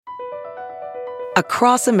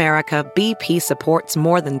Across America, BP supports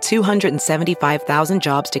more than 275,000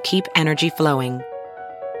 jobs to keep energy flowing.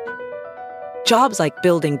 Jobs like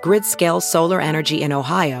building grid-scale solar energy in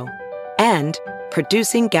Ohio and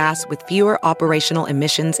producing gas with fewer operational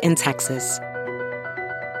emissions in Texas.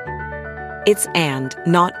 It's and,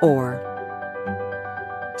 not or.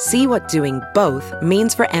 See what doing both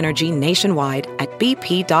means for energy nationwide at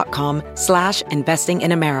bp.com/investing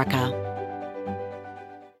in America.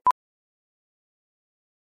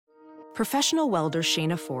 Professional welder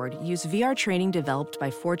Shayna Ford used VR training developed by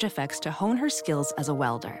ForgeFX to hone her skills as a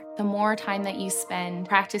welder. The more time that you spend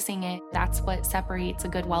practicing it, that's what separates a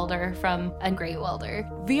good welder from a great welder.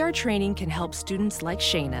 VR training can help students like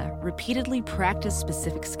Shayna repeatedly practice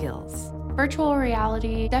specific skills. Virtual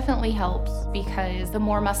reality definitely helps because the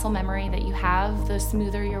more muscle memory that you have, the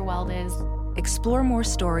smoother your weld is. Explore more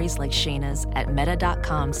stories like Shayna's at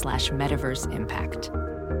meta.com/metaverseimpact.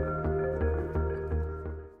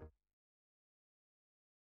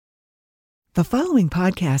 The following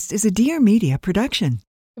podcast is a Dear Media production.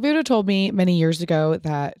 If you would have told me many years ago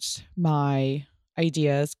that my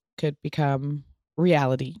ideas could become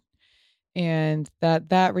reality and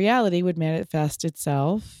that reality would manifest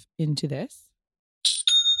itself into this,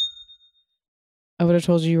 I would have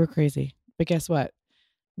told you were crazy. But guess what?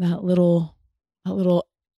 That little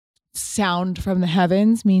sound from the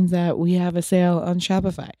heavens means that we have a sale on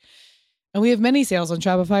Shopify. And we have many sales on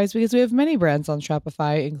Shopify because we have many brands on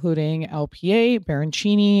Shopify, including LPA,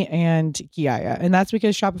 Baroncini, and Kiaya. And that's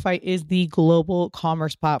because Shopify is the global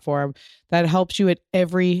commerce platform that helps you at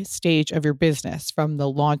every stage of your business, from the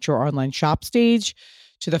launch your online shop stage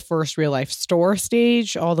to the first real life store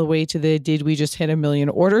stage, all the way to the did we just hit 1 million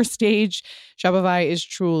order stage. Shopify is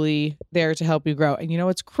truly there to help you grow. And you know,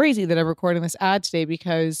 it's crazy that I'm recording this ad today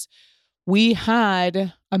because we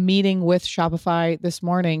had a meeting with Shopify this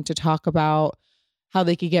morning to talk about how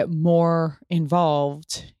they could get more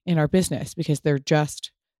involved in our business because they're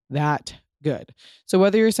just that good. So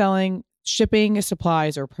whether you're selling shipping,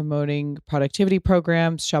 supplies, or promoting productivity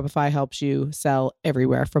programs, Shopify helps you sell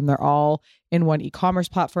everywhere, from their all-in-one e-commerce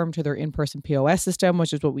platform to their in-person POS system,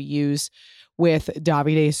 which is what we use with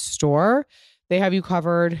Davide's store. They have you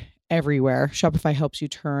covered everywhere. Shopify helps you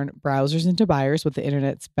turn browsers into buyers with the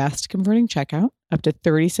internet's best converting checkout, up to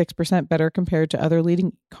 36% better compared to other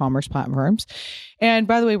leading commerce platforms. And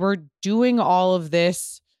by the way, we're doing all of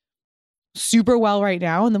this super well right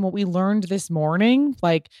now. And then what we learned this morning,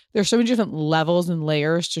 like there's so many different levels and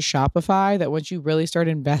layers to Shopify that once you really start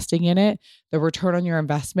investing in it, the return on your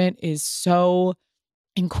investment is so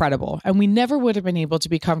incredible. And we never would have been able to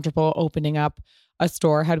be comfortable opening up a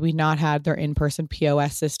store had we not had their in-person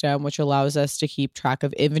POS system, which allows us to keep track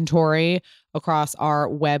of inventory across our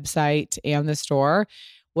website and the store.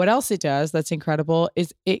 What else it does that's incredible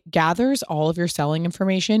is it gathers all of your selling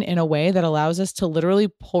information in a way that allows us to literally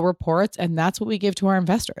pull reports. And that's what we give to our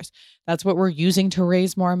investors. That's what we're using to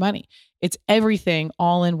raise more money. It's everything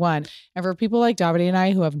all in one. And for people like Davide and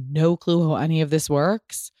I who have no clue how any of this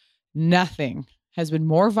works, nothing has been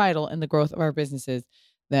more vital in the growth of our businesses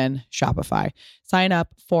than Shopify. Sign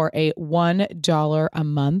up for a $1 a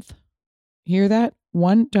month. Hear that?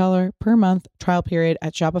 $1 per month trial period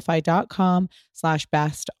at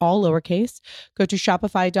shopify.com/best, all lowercase. Go to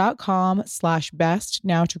shopify.com/best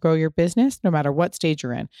now to grow your business, no matter what stage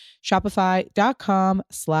you're in.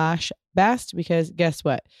 Shopify.com/best, because guess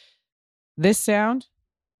what? This sound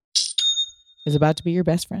is about to be your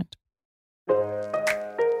best friend.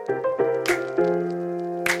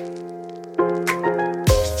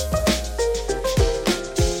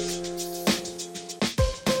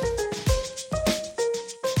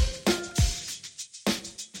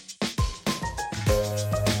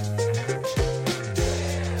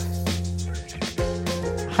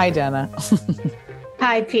 Hi, Jena.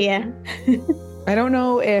 Hi, Pia. I don't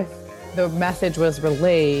know if the message was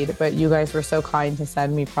relayed, but you guys were so kind to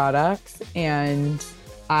send me products, and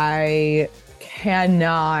I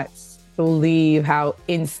cannot believe how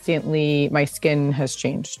instantly my skin has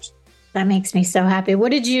changed. That makes me so happy. What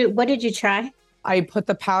did you try? I put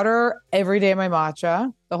the powder every day in my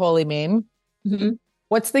matcha, the Holy Mane. Mm-hmm.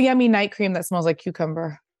 What's the yummy night cream that smells like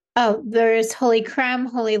cucumber? Oh, there's Holy Creme,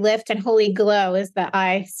 Holy Lift, and Holy Glow is the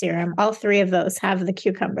eye serum. All three of those have the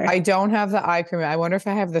cucumber. I don't have the eye cream. I wonder if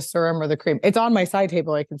I have the serum or the cream. It's on my side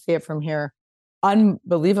table. I can see it from here.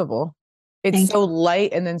 Unbelievable. It's so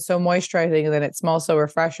light and then so moisturizing, and then it smells so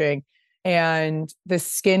refreshing. And the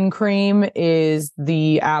skin cream is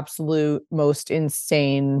the absolute most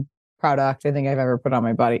insane product I think I've ever put on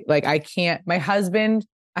my body. Like I can't, my husband,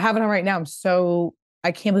 I have it on right now.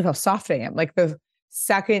 I can't believe how soft I am. Like the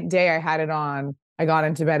second day I had it on, I got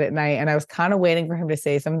into bed at night and I was kind of waiting for him to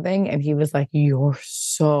say something. And he was like, "You're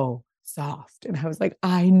so soft." And I was like,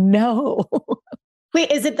 "I know."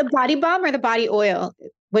 Wait, is it the body balm or the body oil?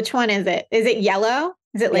 Which one is it? Is it yellow?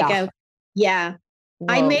 Is it like yeah.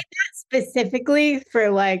 I made that specifically for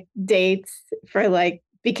like dates for like,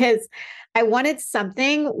 because I wanted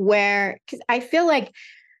something where, because I feel like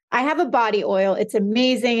I have a body oil. It's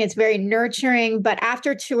amazing. It's very nurturing. But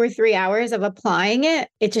after 2 or 3 hours of applying it,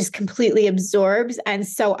 it just completely absorbs. And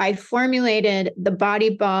so I formulated the body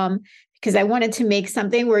balm because I wanted to make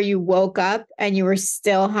something where you woke up and you were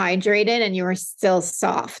still hydrated and you were still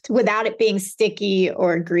soft without it being sticky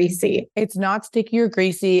or greasy. It's not sticky or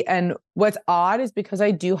greasy. And what's odd is because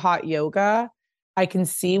I do hot yoga, I can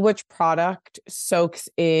see which product soaks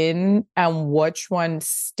in and which one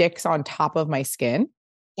sticks on top of my skin.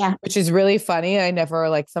 Yeah. Which is really funny. I never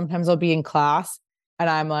like, sometimes I'll be in class and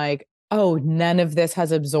I'm like, oh, none of this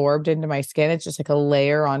has absorbed into my skin. It's just like a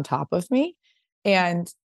layer on top of me. And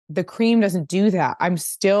the cream doesn't do that. I'm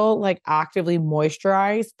still like actively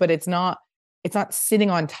moisturized, but it's not sitting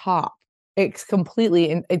on top. It's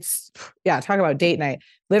completely, and it's, talk about date night.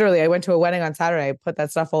 Literally, I went to a wedding on Saturday. I put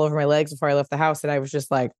that stuff all over my legs before I left the house. And I was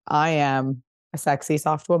just like, I am a sexy,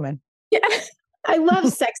 soft woman. Yeah. I love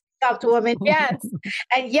sexy, soft woman. Yes.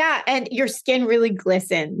 And your skin really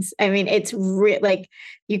glistens. I mean, it's like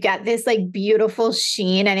you got this like beautiful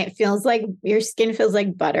sheen and it feels like your skin feels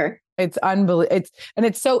like butter. It's unbelievable.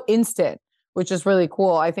 It's so instant, which is really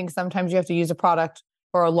cool. I think sometimes you have to use a product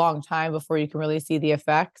for a long time before you can really see the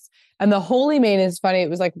effects. And the Holy Mane is funny. It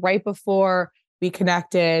was like right before we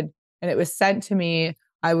connected and it was sent to me.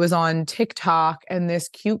 I was on TikTok and this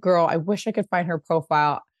cute girl, I wish I could find her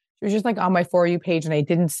profile. She was just like on my For You page and I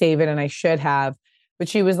didn't save it and I should have. But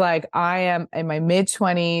she was like, I am in my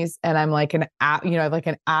mid-20s and I'm like I have like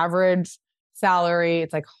an average salary.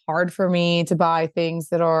 It's like hard for me to buy things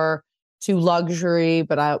that are too luxury,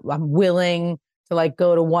 but I'm willing to like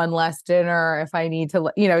go to one less dinner if I need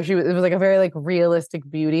to, it was like a very like realistic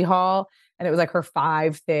beauty haul. And it was like her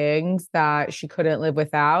 5 things that she couldn't live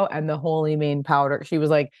without. And the Holy Mane powder, she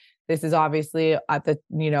was like, this is obviously at the,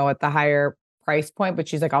 at the higher price point, but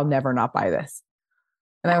she's like, I'll never not buy this.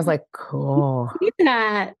 And I was like, cool.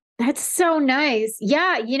 That's so nice.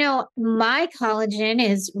 Yeah. My collagen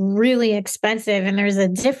is really expensive and there's a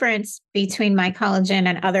difference between my collagen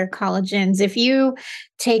and other collagens. If you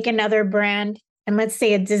take another brand and let's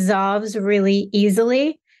say it dissolves really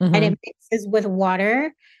easily and it mixes with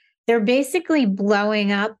water, they're basically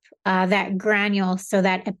blowing up that granule so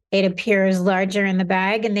that it appears larger in the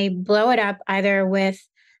bag. And they blow it up either with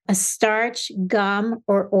a starch, gum,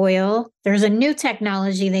 or oil. There's a new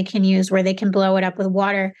technology they can use where they can blow it up with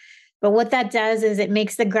water. But what that does is it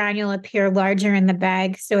makes the granule appear larger in the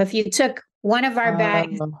bag. So if you took one of our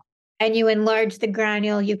bags and you enlarge the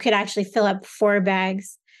granule, you could actually fill up 4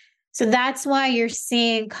 bags. So that's why you're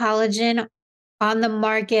seeing collagen on the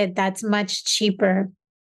market that's much cheaper.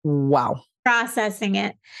 Wow. Processing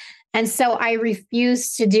it. And so I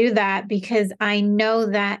refuse to do that because I know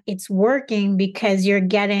that it's working because you're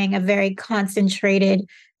getting a very concentrated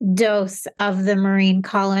dose of the marine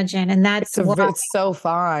collagen. And that's it's so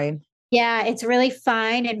fine. Yeah, it's really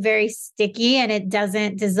fine and very sticky and it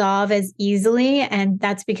doesn't dissolve as easily. And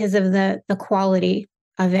that's because of the quality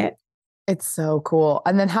of it. It's so cool.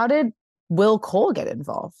 And then how did Will Cole get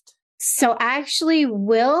involved? So actually,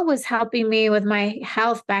 Will was helping me with my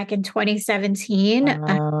health back in 2017.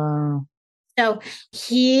 So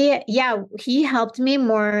he helped me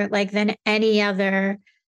more like than any other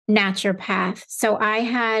naturopath. So I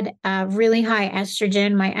had really high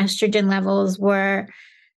estrogen. My estrogen levels were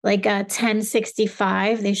like a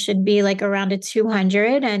 1065. They should be like around a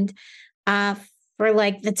 200. And for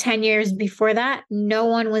like the 10 years before that, no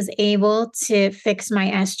one was able to fix my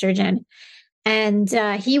estrogen. And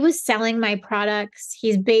he was selling my products.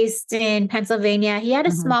 He's based in Pennsylvania. He had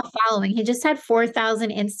a small following. He just had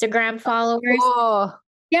 4,000 Instagram followers. Oh,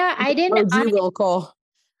 yeah, I didn't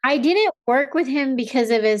work with him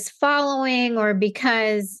because of his following or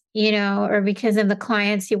because of the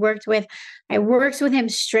clients he worked with. I worked with him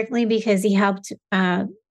strictly because he helped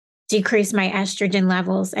decrease my estrogen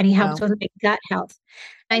levels and he helped with my gut health.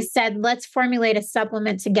 I said, let's formulate a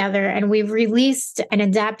supplement together. And we've released an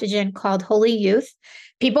adaptogen called Holy Youth.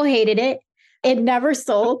 People hated it. It never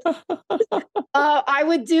sold. I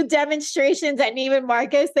would do demonstrations at Neiman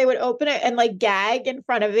Marcus. They would open it and like gag in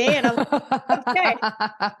front of me. And I'm like, okay.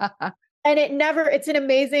 And it's an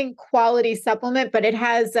amazing quality supplement, but it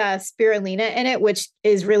has spirulina in it, which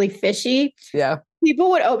is really fishy. Yeah.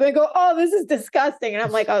 People would open and go, oh, this is disgusting. And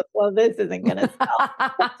I'm like, oh, well, this isn't going to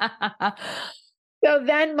sell. So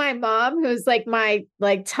then my mom, who's like my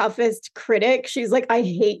like toughest critic, she's like, I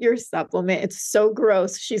hate your supplement. It's so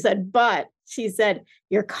gross. She said, but she said,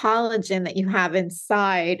 your collagen that you have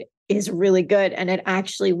inside is really good and it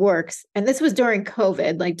actually works. And this was during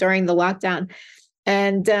COVID, like during the lockdown.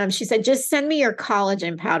 And she said, just send me your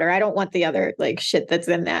collagen powder. I don't want the other like shit that's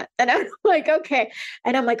in that. And I'm like, okay.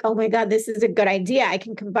 And I'm like, oh my God, this is a good idea. I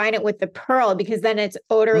can combine it with the pearl because then it's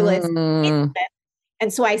odorless.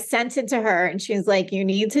 And so I sent it to her and she was like, you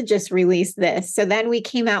need to just release this. So then we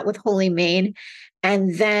came out with Holy Mane.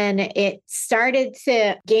 And then it started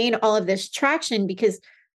to gain all of this traction because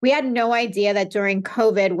we had no idea that during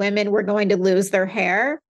COVID, women were going to lose their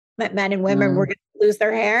hair, that men and women were going to lose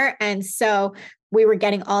their hair. And so we were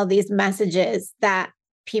getting all these messages that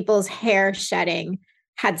people's hair shedding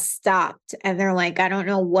had stopped. And they're like, I don't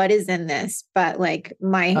know what is in this, but like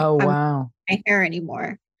I'm not my hair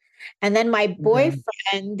anymore. And then my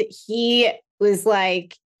boyfriend, he was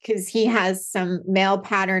like, because he has some male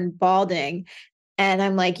pattern balding. And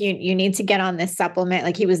I'm like, you need to get on this supplement.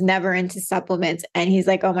 Like he was never into supplements. And he's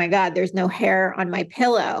like, oh my God, there's no hair on my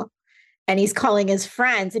pillow. And he's calling his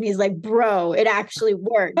friends and he's like, bro, it actually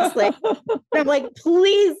works. Like, I'm like,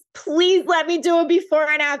 please let me do it before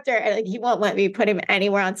and after. And like, he won't let me put him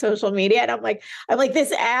anywhere on social media. And I'm like,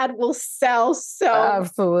 this ad will sell so.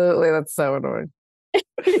 Absolutely. That's so annoying.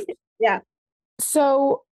 Yeah.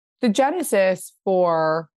 So the genesis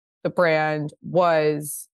for the brand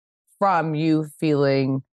was from you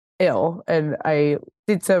feeling ill. And I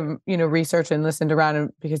did some, research and listened around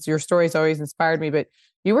and because your stories always inspired me, but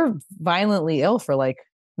you were violently ill for like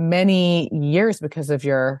many years because of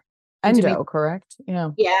your endo, correct?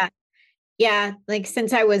 Yeah. Yeah. Yeah. Like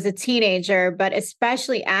since I was a teenager, but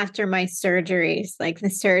especially after my surgeries, like the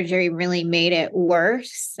surgery really made it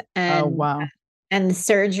worse. And, oh, wow. And the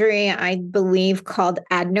surgery, I believe, called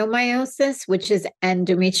adenomyosis, which is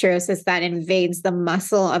endometriosis that invades the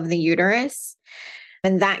muscle of the uterus.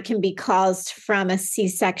 And that can be caused from a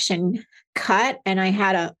C-section cut. And I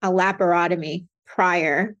had a laparotomy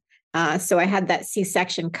prior. So I had that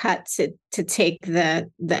C-section cut to take the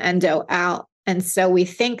endo out. And so we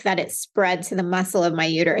think that it spread to the muscle of my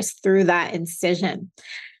uterus through that incision.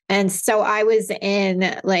 And so I was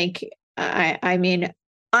in like, I mean,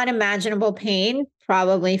 unimaginable pain,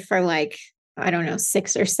 probably for like, I don't know,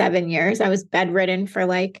 6 or 7 years. I was bedridden for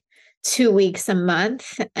like 2 weeks a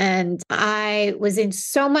month. And I was in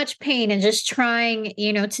so much pain and just trying,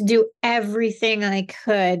 to do everything I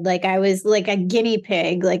could. Like I was like a guinea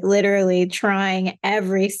pig, like literally trying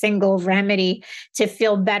every single remedy to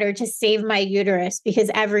feel better, to save my uterus, because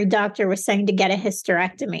every doctor was saying to get a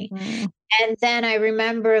hysterectomy. And then I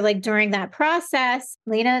remember like during that process,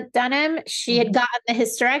 Lena Dunham, she had gotten the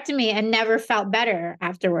hysterectomy and never felt better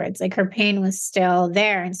afterwards. Like her pain was still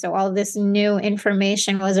there. And so all this new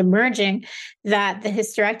information was emerging that the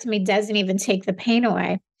hysterectomy doesn't even take the pain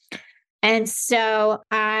away. And so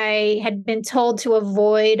I had been told to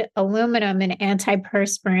avoid aluminum and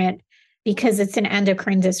antiperspirant because it's an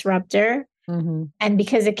endocrine disruptor and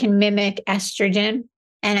because it can mimic estrogen.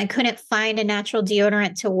 And I couldn't find a natural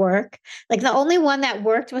deodorant to work. Like the only one that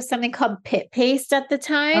worked was something called pit paste at the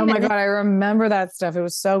time. Oh my God, I remember that stuff. It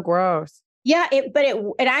was so gross. Yeah, it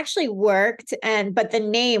actually worked. But the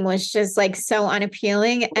name was just like so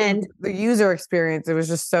unappealing. And the user experience, it was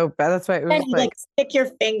just so bad. That's why it was like stick your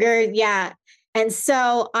finger. Yeah. And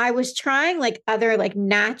so I was trying like other like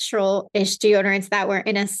natural-ish deodorants that were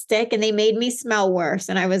in a stick and they made me smell worse.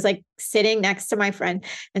 And I was like sitting next to my friend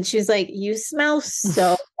and she was like, you smell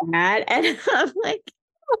so bad. And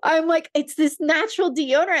I'm like, it's this natural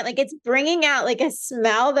deodorant. Like it's bringing out like a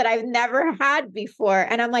smell that I've never had before.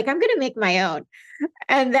 And I'm like, I'm going to make my own.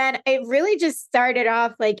 And then it really just started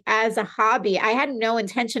off like as a hobby. I had no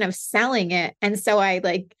intention of selling it. And so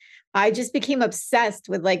I just became obsessed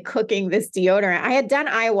with like cooking this deodorant. I had done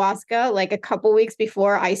ayahuasca like a couple weeks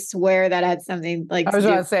before. I swear that had something like I was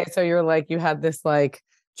about to say, so you're like, you had this like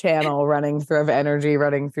channel running through of energy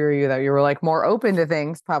running through you that you were like more open to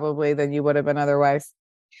things probably than you would have been otherwise.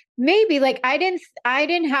 Maybe like I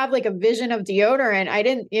didn't have like a vision of deodorant. I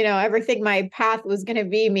didn't, ever think my path was going to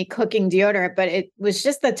be me cooking deodorant, but it was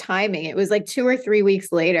just the timing. It was like 2 or 3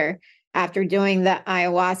 weeks later after doing the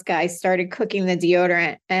ayahuasca, I started cooking the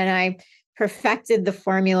deodorant and I perfected the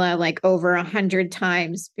formula like over 100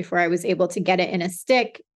 times before I was able to get it in a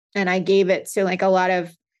stick. And I gave it to like a lot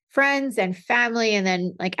of friends and family. And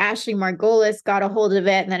then like Ashley Margolis got a hold of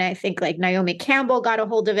it. And then I think like Naomi Campbell got a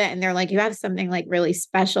hold of it. And they're like, you have something like really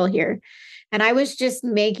special here. And I was just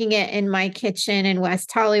making it in my kitchen in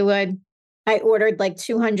West Hollywood. I ordered like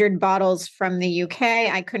 200 bottles from the UK.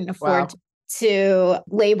 I couldn't afford to to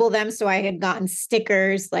label them. So I had gotten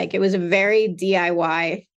stickers. Like it was a very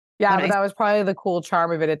DIY. Yeah, but that was probably the cool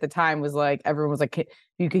charm of it at the time, was like everyone was like,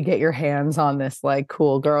 you could get your hands on this like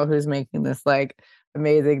cool girl who's making this like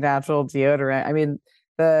amazing natural deodorant. I mean,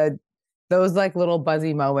 those like little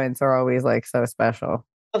buzzy moments are always like so special.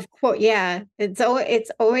 Of course, yeah. It's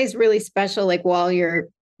always really special, like while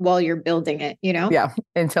you're building it, you know? Yeah,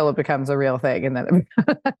 until it becomes a real thing, and then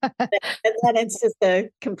And then it's just a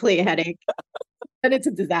complete headache. And it's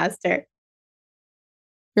a disaster.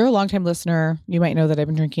 You're a longtime listener. You might know that I've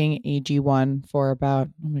been drinking AG1 for about,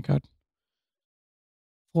 oh my God,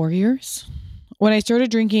 4 years. When I started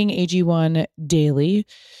drinking AG1 daily,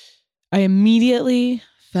 I immediately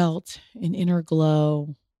felt an inner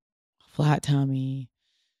glow, flat tummy,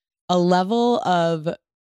 a level of,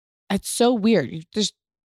 it's so weird. You just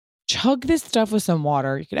chug this stuff with some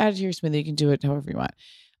water. You can add it to your smoothie. You can do it however you want.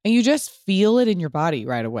 And you just feel it in your body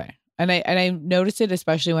right away. And I notice it,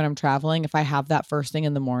 especially when I'm traveling. If I have that first thing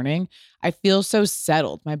in the morning, I feel so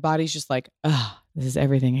settled. My body's just like, this is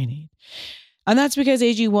everything I need. And that's because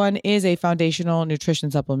AG1 is a foundational nutrition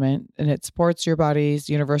supplement, and it supports your body's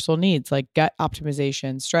universal needs like gut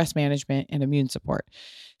optimization, stress management, and immune support.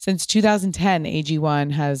 Since 2010,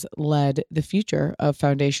 AG1 has led the future of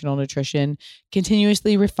foundational nutrition,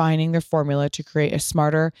 continuously refining their formula to create a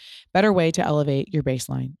smarter, better way to elevate your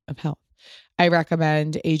baseline of health. I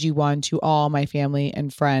recommend AG1 to all my family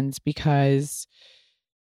and friends because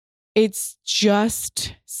it's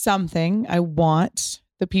just something I want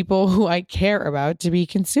the people who I care about to be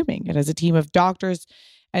consuming. It has a team of doctors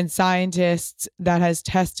and scientists that has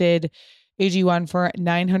tested AG1 for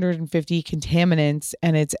 950 contaminants,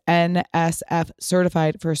 and it's NSF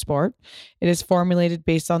certified for sport. It is formulated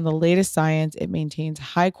based on the latest science. It maintains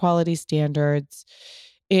high quality standards.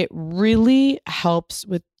 It really helps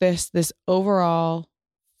with this overall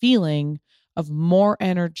feeling of more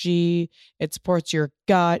energy. It supports your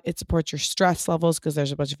gut. It supports your stress levels because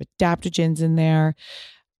there's a bunch of adaptogens in there.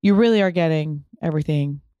 You really are getting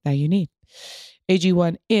everything that you need.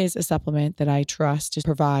 AG1 is a supplement that I trust to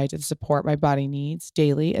provide and support my body needs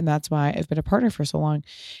daily, and that's why I've been a partner for so long.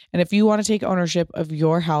 And if you want to take ownership of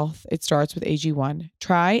your health, it starts with AG1.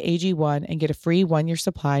 Try AG1 and get a free 1-year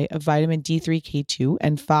supply of vitamin D3K2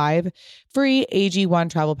 and 5 free AG1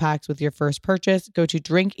 travel packs with your first purchase. Go to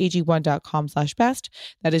drinkag1.com/best.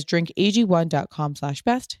 That is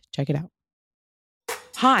drinkag1.com/best. Check it out.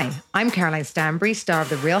 Hi, I'm Caroline Stanbury, star of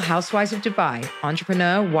The Real Housewives of Dubai,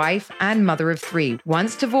 entrepreneur, wife, and mother of 3.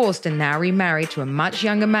 Once divorced and now remarried to a much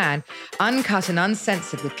younger man, Uncut and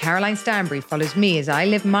Uncensored with Caroline Stanbury follows me as I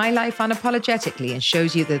live my life unapologetically and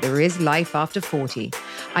shows you that there is life after 40.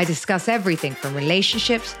 I discuss everything from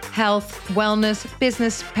relationships, health, wellness,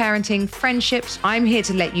 business, parenting, friendships. I'm here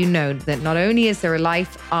to let you know that not only is there a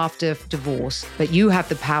life after divorce, but you have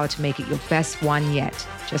the power to make it your best one yet,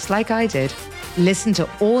 just like I did. Listen to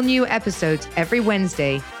all new episodes every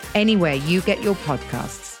Wednesday, anywhere you get your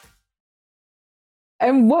podcasts.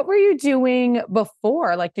 And what were you doing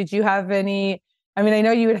before? Like, did you have any, I mean, I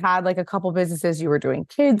know you had like a couple businesses, you were doing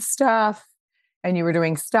kids stuff and you were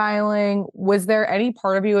doing styling. Was there any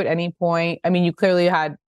part of you at any point? I mean, you clearly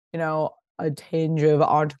had, a tinge of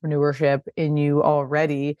entrepreneurship in you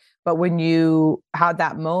already, but when you had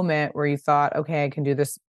that moment where you thought, okay, I can do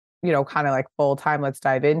this, kind of like full time, let's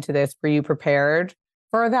dive into this. Were you prepared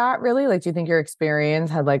for that really? Like, do you think your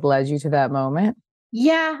experience had like led you to that moment?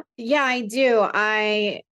 Yeah, I do.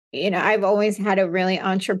 I've always had a really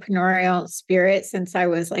entrepreneurial spirit since I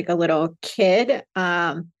was like a little kid.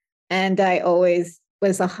 And I always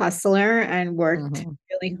was a hustler and worked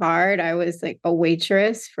really hard. I was like a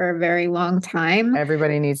waitress for a very long time.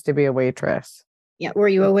 Everybody needs to be a waitress. Yeah. Were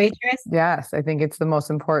you a waitress? Yes. I think it's the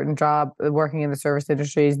most important job. Working in the service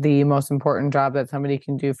industry is the most important job that somebody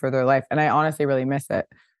can do for their life. And I honestly really miss it.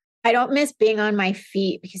 I don't miss being on my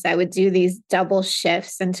feet because I would do these double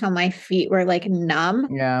shifts until my feet were like numb.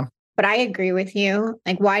 Yeah. But I agree with you.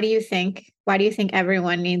 Like, why do you think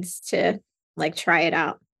everyone needs to like try it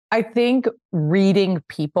out? I think reading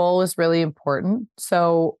people is really important.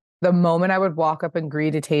 So the moment I would walk up and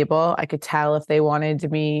greet a table, I could tell if they wanted to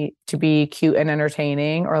be cute and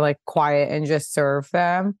entertaining or like quiet and just serve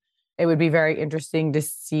them. It would be very interesting to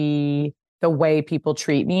see the way people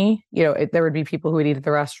treat me. There would be people who would eat at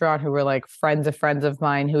the restaurant who were like friends of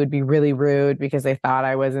mine who would be really rude because they thought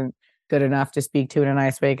I wasn't good enough to speak to in a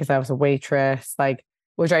nice way because I was a waitress,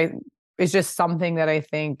 which is just something that I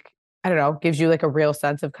think, I don't know, gives you like a real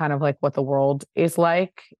sense of kind of like what the world is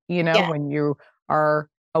like, when you are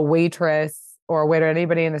a waitress or a waiter,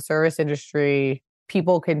 anybody in the service industry,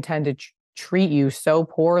 people can tend to treat you so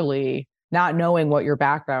poorly not knowing what your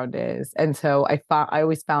background is. And so I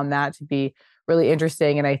always found that to be really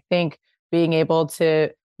interesting. And I think being able to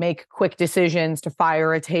make quick decisions, to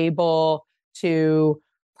fire a table, to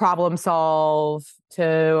problem solve,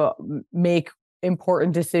 to make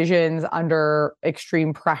important decisions under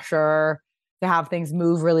extreme pressure, to have things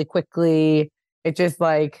move really quickly. It just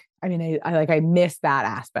like, I mean, I miss that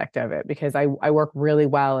aspect of it because I work really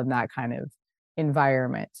well in that kind of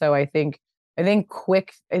environment. So I think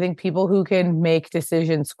people who can make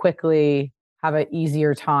decisions quickly have an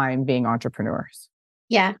easier time being entrepreneurs.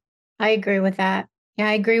 Yeah, I agree with that. Yeah,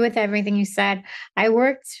 I agree with everything you said. I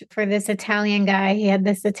worked for this Italian guy. He had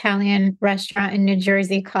this Italian restaurant in New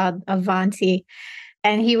Jersey called Avanti.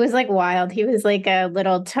 And he was like wild. He was like a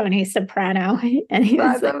little Tony Soprano. And he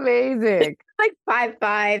was That's amazing. like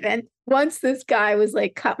 5'5". And once this guy was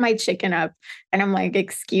like, cut my chicken up. And I'm like,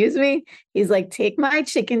 excuse me? He's like, take my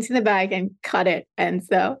chicken to the bag and cut it. And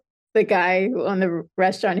so the guy on the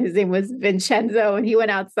restaurant, his name was Vincenzo, and he went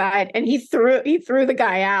outside and he threw the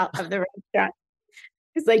guy out of the restaurant.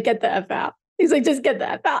 He's like, get the F out. He's like, just get the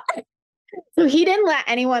F out. So he didn't let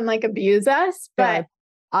anyone like abuse us. But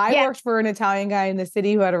I worked for an Italian guy in the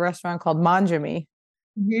city who had a restaurant called Mangiami.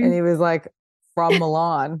 Mm-hmm. And he was like from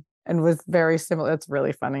Milan and was very similar. That's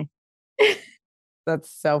really funny.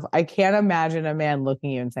 I can't imagine a man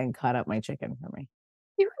looking at you and saying, cut up my chicken for me.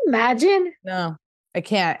 Can you imagine? No, I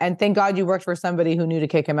can't. And thank God you worked for somebody who knew to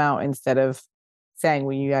kick him out instead of saying,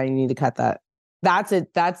 well, you need to cut that. That's an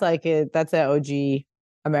OG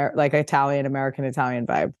American Italian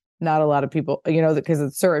vibe. Not a lot of people,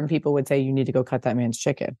 because certain people would say you need to go cut that man's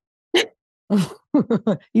chicken.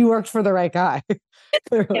 You worked for the right guy.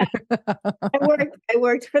 Yeah. I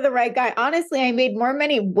worked for the right guy. Honestly, I made more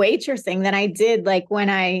money waitressing than I did like when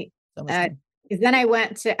then I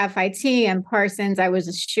went to FIT and Parsons. I was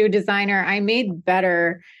a shoe designer. I made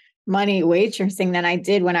better money waitressing than I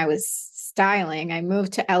did when I was styling. I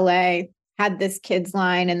moved to LA, had this kids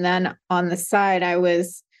line, and then on the side I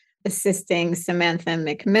was assisting Samantha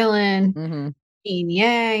McMillan, Jean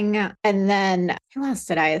Yang, and then who else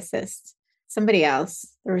did I assist? Somebody else.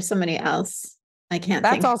 There was somebody else. I can't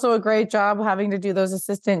think. That's also a great job having to do those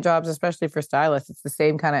assistant jobs, especially for stylists. It's the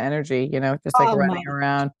same kind of energy, just like running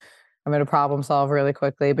around. I'm going to problem solve really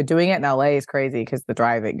quickly, but doing it in LA is crazy because the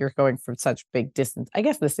driving, you're going from such big distance. I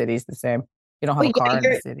guess the city's the same. You don't have a car in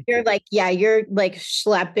the city. You're like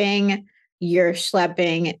schlepping. You're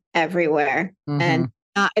schlepping everywhere. And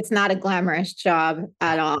it's not a glamorous job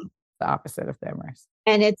at all. The opposite of glamorous.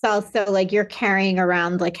 And it's also like you're carrying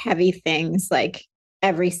around like heavy things like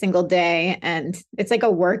every single day. And it's like a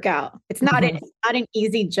workout. It's not an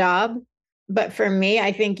easy job. But for me,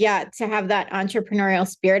 I think, to have that entrepreneurial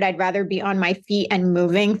spirit, I'd rather be on my feet and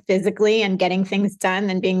moving physically and getting things done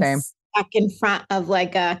than being stuck in front of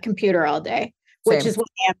like a computer all day, which is what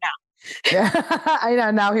I am now. Yeah, I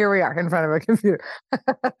know. Now here we are in front of a computer.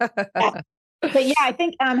 But I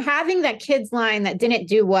think having that kids line that didn't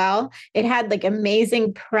do well, it had like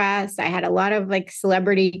amazing press. I had a lot of like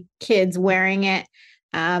celebrity kids wearing it.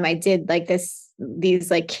 I did like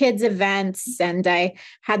these like kids events, and I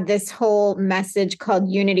had this whole message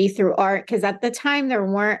called Unity Through Art, because at the time there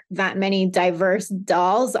weren't that many diverse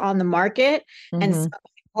dolls on the market. And so the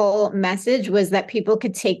whole message was that people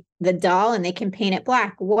could take the doll and they can paint it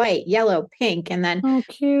black, white, yellow, pink. And then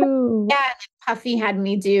cute. Yeah, Puffy had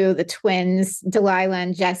me do the twins, Delilah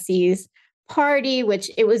and Jesse's party,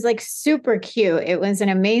 which it was like super cute. It was an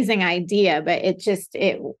amazing idea, but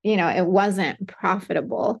it wasn't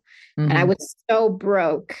profitable. And I was so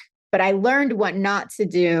broke, but I learned what not to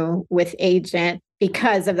do with agent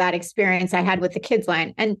because of that experience I had with the kids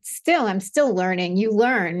line. And I'm still learning. You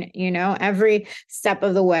learn, every step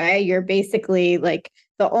of the way. You're basically like,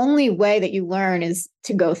 the only way that you learn is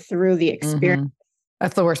to go through the experience.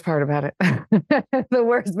 That's the worst part about it.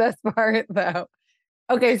 The best part though.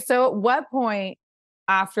 Okay. So at what point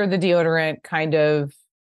after the deodorant kind of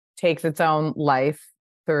takes its own life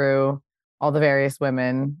through all the various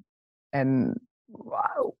women, and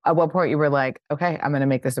at what point you were like, okay, I'm going to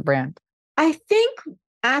make this a brand? I think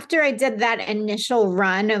after I did that initial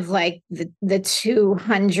run of like the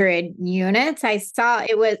 200 units, I saw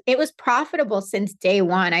it was profitable since day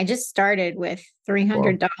one. I just started with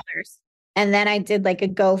 $300. Cool. And then I did like a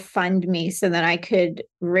GoFundMe so that I could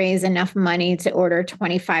raise enough money to order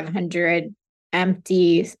 2,500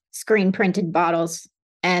 empty screen printed bottles.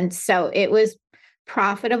 And so it was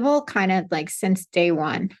profitable kind of like since day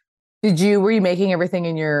one. Were you making everything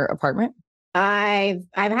in your apartment? I've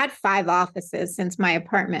had 5 offices since my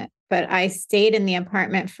apartment, but I stayed in the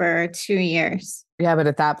apartment for 2 years. Yeah, but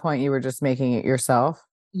at that point you were just making it yourself?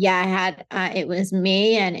 Yeah, I had, it was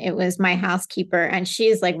me and it was my housekeeper, and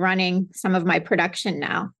she's like running some of my production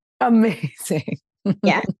now. Amazing.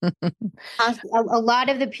 Yeah. A lot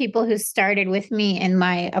of the people who started with me in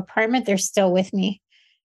my apartment, they're still with me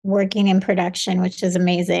working in production, which is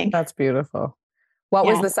amazing. That's beautiful. What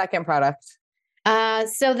was the second product?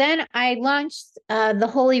 So then I launched the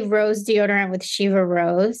Holy Rose deodorant with Shiva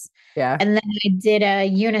Rose. Yeah. And then I did a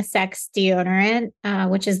unisex deodorant,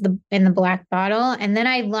 which is in the black bottle. And then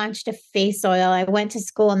I launched a face oil. I went to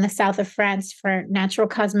school in the south of France for natural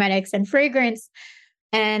cosmetics and fragrance.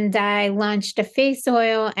 And I launched a face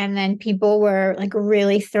oil, and then people were like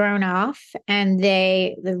really thrown off, and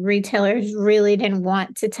the retailers really didn't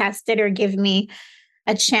want to test it or give me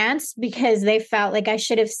a chance because they felt like I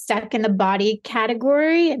should have stuck in the body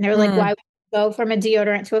category. And they're like, why would you go from a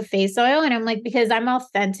deodorant to a face oil? And I'm like, because I'm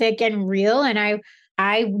authentic and real. And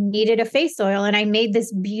I needed a face oil, and I made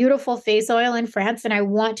this beautiful face oil in France, and I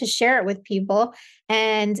want to share it with people.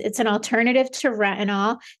 And it's an alternative to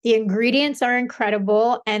retinol. The ingredients are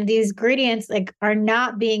incredible, and these ingredients like are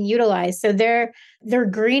not being utilized. So they're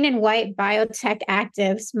green and white biotech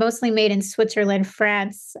actives, mostly made in Switzerland,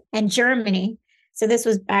 France, and Germany. So this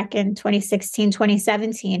was back in 2016,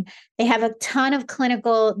 2017. They have a ton of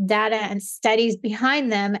clinical data and studies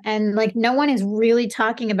behind them. And like no one is really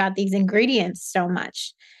talking about these ingredients so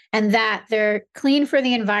much, and that they're clean for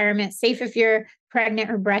the environment, safe if you're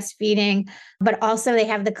pregnant or breastfeeding, but also they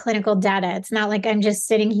have the clinical data. It's not like I'm just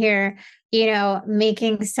sitting here,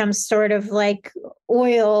 making some sort of like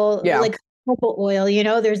oil, like herbal oil,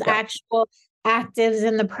 there's actual actives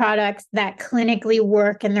in the products that clinically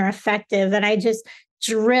work and they're effective. And I just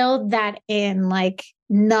drilled that in like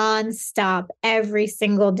nonstop every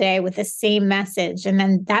single day with the same message. And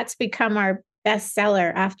then that's become our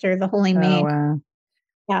bestseller after the Holy Maid. Oh, wow.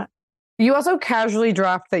 Yeah. You also casually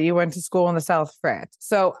dropped that you went to school in the South of France.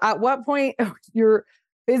 So at what point your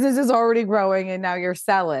business is already growing and now you're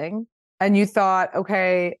selling, and you thought,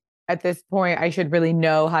 okay, at this point I should really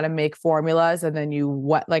know how to make formulas? And then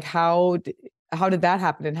how did that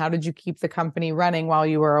happen? And how did you keep the company running while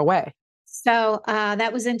you were away? So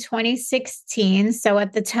that was in 2016. So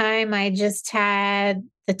at the time I just had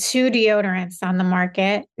the 2 deodorants on the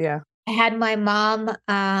market. Yeah. I had my mom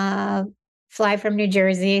fly from New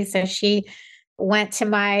Jersey. So she went to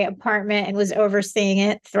my apartment and was overseeing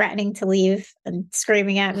it, threatening to leave and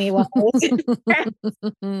screaming at me while I was in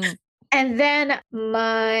France. And then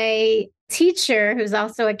my teacher, who's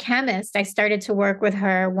also a chemist, I started to work with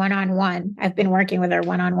her one-on-one. I've been working with her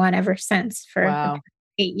one-on-one ever since for the past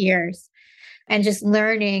 8 years. And just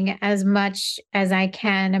learning as much as I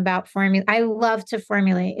can about formula. I love to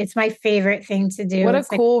formulate. It's my favorite thing to do. What a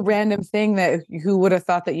cool random thing who would have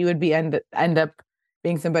thought that you would be end up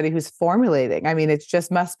being somebody who's formulating. I mean, it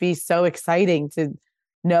just must be so exciting to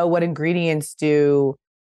know what ingredients do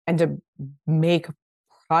and to make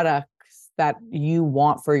products that you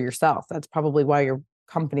want for yourself. That's probably why your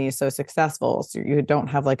company is so successful. So you don't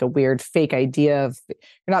have like a weird fake idea of, you're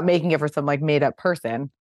not making it for some like made up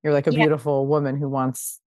person. You're like a beautiful woman who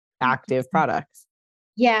wants active products.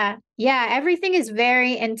 Yeah. Yeah. Everything is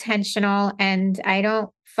very intentional, and I don't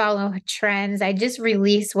follow trends. I just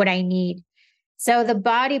release what I need. So the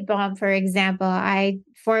body balm, for example, I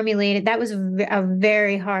formulated, that was a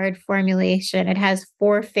very hard formulation. It has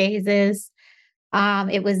 4 phases.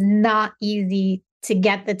 It was not easy to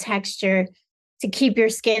get the texture, to keep your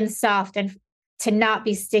skin soft and to not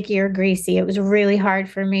be sticky or greasy. It was really hard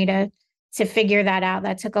for me to figure that out.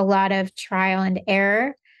 That took a lot of trial and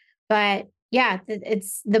error. But yeah,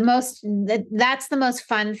 that's the most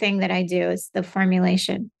fun thing that I do is the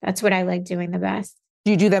formulation. That's what I like doing the best.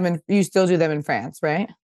 You still do them in France, right?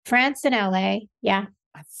 France and LA. Yeah.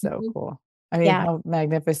 That's so cool. I mean, how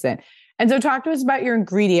magnificent. And so talk to us about your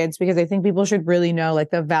ingredients, because I think people should really know like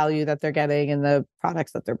the value that they're getting in the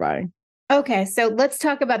products that they're buying. Okay, so let's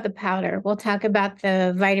talk about the powder. We'll talk about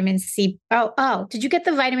the vitamin C. Oh, did you get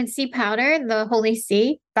the vitamin C powder, the Holy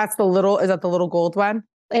C? Is that the little gold one?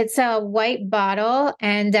 It's a white bottle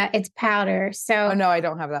and it's powder. So, oh no, I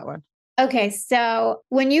don't have that one. Okay, so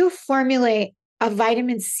when you formulate a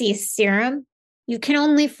vitamin C serum, you can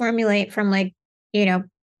only formulate from 0.01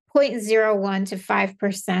 to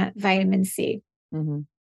 5% vitamin C. Mm-hmm.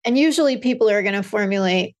 And usually people are going to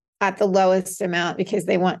formulate at the lowest amount because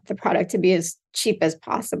they want the product to be as cheap as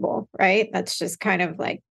possible, right? That's just kind of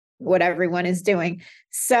like what everyone is doing.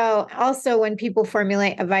 So also when people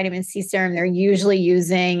formulate a vitamin C serum, they're usually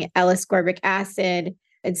using L-ascorbic acid.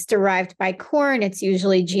 It's derived by corn. It's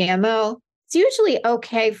usually GMO. It's usually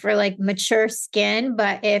okay for like mature skin,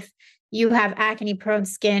 but if you have acne prone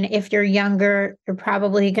skin. If you're younger, you're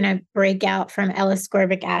probably going to break out from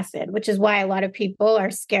L-ascorbic acid, which is why a lot of people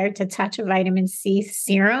are scared to touch a vitamin C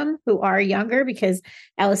serum who are younger, because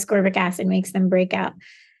L-ascorbic acid makes them break out.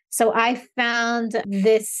 So I found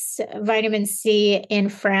this vitamin C in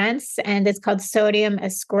France, and it's called sodium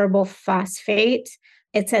ascorbyl phosphate.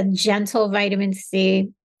 It's a gentle vitamin C,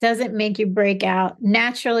 doesn't make you break out,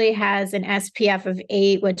 naturally has an SPF of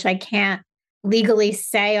 8, which I can't legally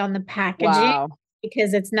say on the packaging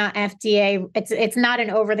because it's not FDA. It's not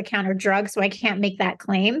an over-the-counter drug, so I can't make that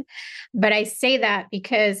claim. But I say that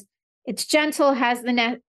because it's gentle, has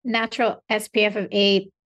the natural SPF of 8,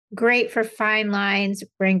 great for fine lines,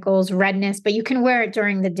 wrinkles, redness, but you can wear it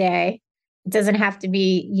during the day. It doesn't have to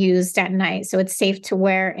be used at night, so it's safe to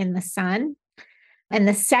wear in the sun. And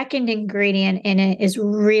the second ingredient in it is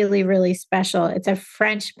really, really special. It's a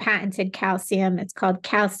French patented calcium. It's called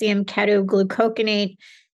calcium ketoglucoconate.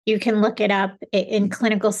 You can look it up in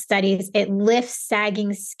clinical studies. It lifts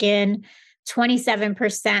sagging skin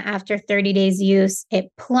 27% after 30 days use. It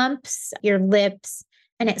plumps your lips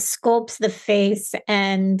and it sculpts the face.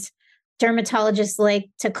 And dermatologists like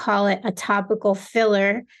to call it a topical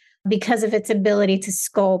filler because of its ability to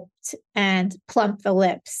sculpt and plump the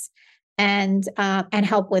lips and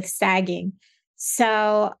help with sagging.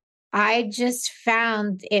 So I just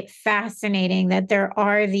found it fascinating that there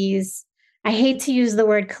are these, I hate to use the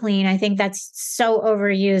word clean. I think that's so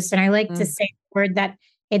overused. And I like to say the word that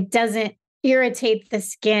it doesn't irritate the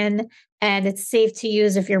skin and it's safe to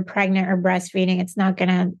use if you're pregnant or breastfeeding. It's not going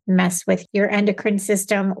to mess with your endocrine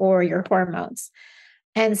system or your hormones.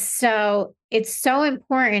 And so it's so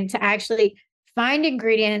important to actually find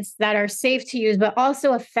ingredients that are safe to use, but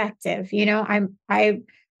also effective. You know, I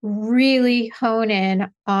really hone in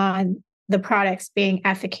on the products being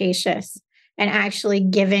efficacious and actually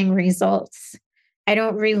giving results. I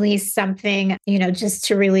don't release something, just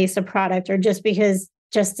to release a product or just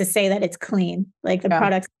to say that it's clean. Like the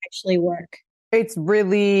products actually work. It's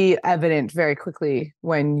really evident very quickly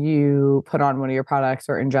when you put on one of your products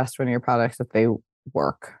or ingest one of your products that they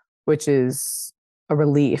work, which is a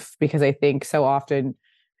relief, because I think so often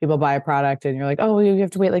people buy a product and you're like, oh, you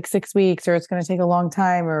have to wait like 6 weeks or it's going to take a long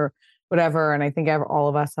time or whatever. And I think all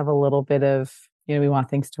of us have a little bit of, we want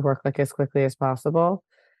things to work like as quickly as possible.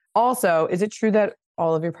 Also, is it true that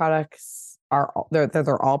all of your products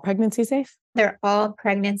they're all pregnancy safe? They're all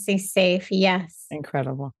pregnancy safe. Yes.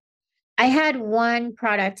 Incredible. I had one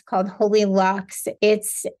product called Holy Locks.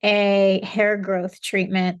 It's a hair growth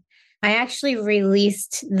treatment. I actually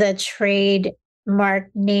released the trademark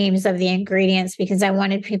names of the ingredients because I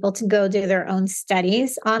wanted people to go do their own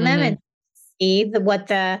studies on them and see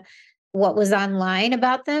what was online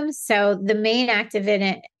about them. So the main active in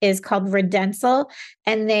it is called Redensil,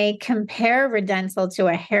 and they compare Redensil to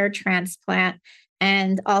a hair transplant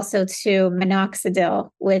and also to minoxidil,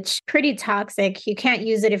 which pretty toxic. You can't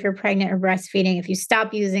use it if you're pregnant or breastfeeding. If you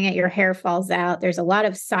stop using it, your hair falls out. There's a lot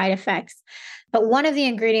of side effects. But one of the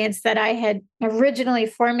ingredients that I had originally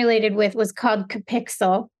formulated with was called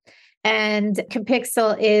Capixyl. And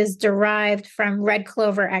Capixyl is derived from red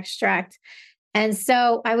clover extract. And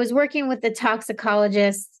so I was working with the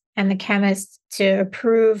toxicologist and the chemist to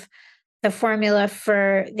approve the formula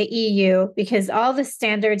for the EU, because all the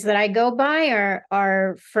standards that I go by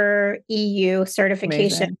are for EU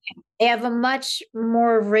certification. Amazing. They have a much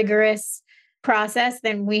more rigorous process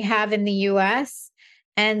than we have in the US.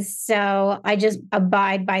 And so I just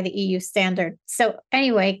abide by the EU standard. So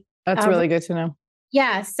anyway. That's really good to know.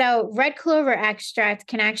 Yeah. So red clover extract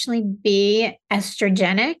can actually be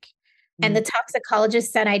estrogenic. And the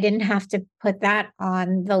toxicologist said I didn't have to put that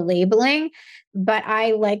on the labeling, but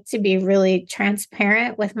I like to be really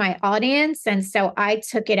transparent with my audience. And so I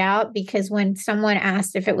took it out because when someone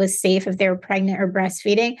asked if it was safe if they were pregnant or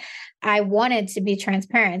breastfeeding, I wanted to be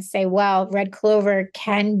transparent and say, well, red clover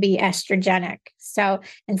can be estrogenic. So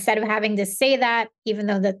instead of having to say that, even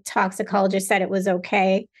though the toxicologist said it was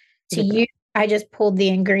okay to use, I just pulled the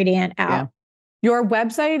ingredient out. Yeah. Your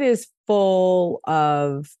website is full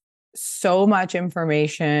of so much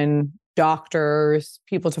information, doctors,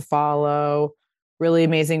 people to follow, really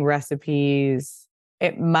amazing recipes.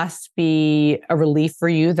 It must be a relief for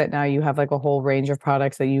you that now you have like a whole range of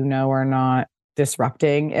products that are not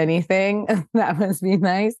disrupting anything. That must be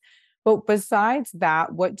nice. But besides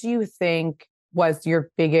that, what do you think was your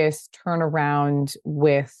biggest turnaround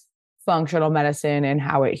with functional medicine and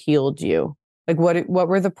how it healed you? Like what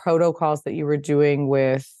were the protocols that you were doing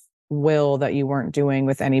with Will that you weren't doing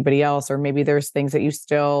with anybody else? Or maybe there's things that you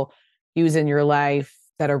still use in your life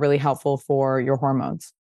that are really helpful for your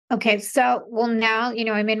hormones. Okay. So, well, now,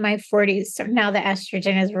 I'm in my 40s. So now the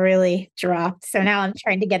estrogen has really dropped. So now I'm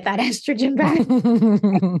trying to get that estrogen back.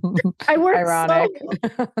 I worked Ironic.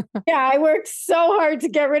 I worked so hard to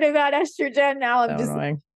get rid of that estrogen. Now I'm So just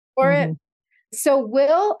annoying. for it. So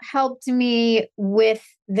Will helped me with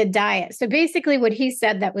the diet. So basically what he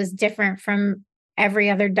said that was different from every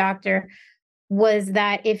other doctor was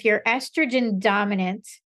that if you're estrogen dominant,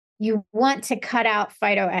 you want to cut out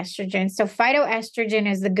phytoestrogen. So phytoestrogen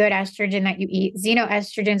is the good estrogen that you eat.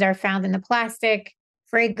 Xenoestrogens are found in the plastic,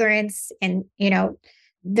 fragrance, and,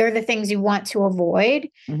 they're the things you want to avoid.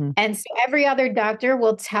 And so every other doctor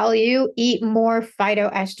will tell you eat more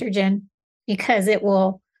phytoestrogen because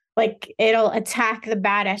it'll attack the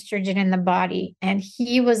bad estrogen in the body. And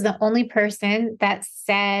he was the only person that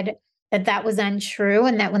said that was untrue,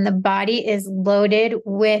 and that when the body is loaded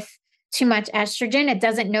with too much estrogen, it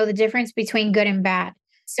doesn't know the difference between good and bad.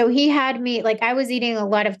 So he had me, I was eating a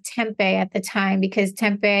lot of tempeh at the time because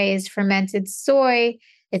tempeh is fermented soy.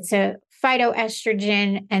 It's a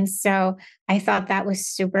phytoestrogen. And so I thought that was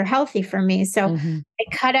super healthy for me. So I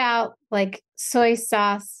cut out soy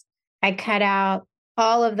sauce. I cut out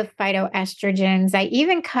all of the phytoestrogens. I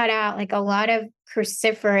even cut out a lot of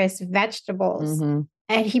cruciferous vegetables.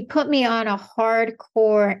 And he put me on a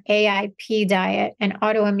hardcore AIP diet, an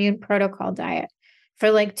autoimmune protocol diet,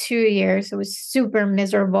 for 2 years. It was super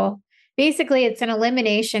miserable. Basically, it's an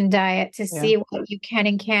elimination diet to see what you can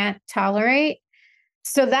and can't tolerate.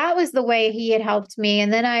 So that was the way he had helped me.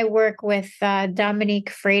 And then I work with Dominique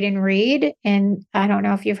Freyden-Reed. And I don't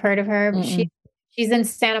know if you've heard of her, but she's in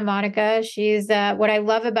Santa Monica. She's what I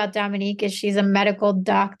love about Dominique is she's a medical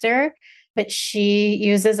doctor, but she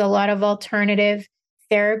uses a lot of alternative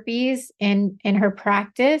therapies in her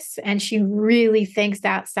practice, and she really thinks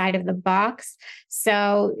outside of the box.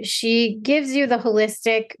 So she gives you the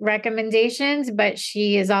holistic recommendations, but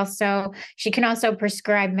she can also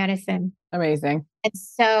prescribe medicine. Amazing. And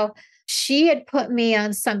so she had put me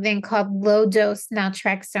on something called low dose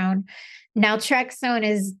naltrexone. Naltrexone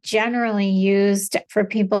is generally used for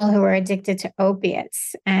people who are addicted to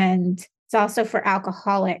opiates, and it's also for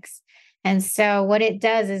alcoholics. And so what it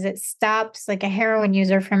does is it stops a heroin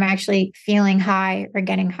user from actually feeling high or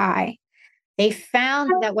getting high. They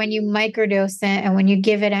found that when you microdose it and when you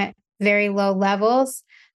give it at very low levels,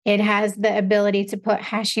 it has the ability to put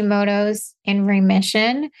Hashimoto's in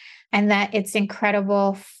remission, and that it's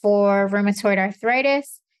incredible for rheumatoid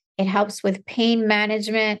arthritis. It helps with pain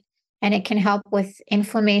management, and it can help with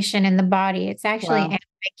inflammation in the body. It's actually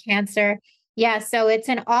anti-cancer. Yeah, so it's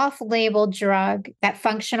an off-label drug that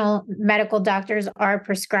functional medical doctors are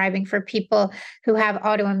prescribing for people who have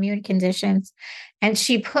autoimmune conditions. And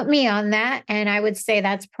she put me on that, and I would say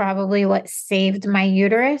that's probably what saved my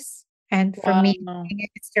uterus and for me getting a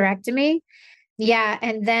hysterectomy. Yeah,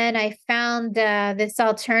 and then I found this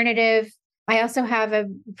alternative. I also have a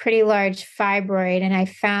pretty large fibroid, and I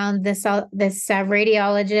found this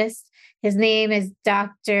radiologist. His name is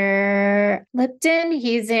Dr. Lipton.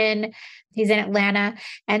 He's in Atlanta.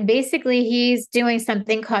 And basically he's doing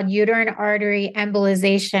something called uterine artery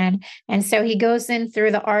embolization. And so he goes in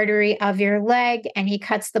through the artery of your leg and he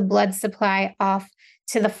cuts the blood supply off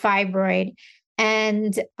to the fibroid.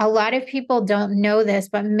 And a lot of people don't know this,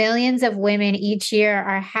 but millions of women each year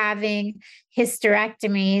are having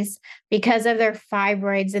hysterectomies because of their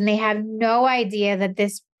fibroids, and they have no idea that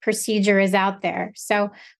this procedure is out there. So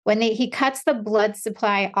when he cuts the blood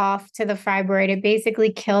supply off to the fibroid, it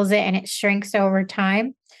basically kills it and it shrinks over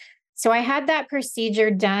time. So I had that procedure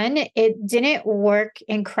done. It didn't work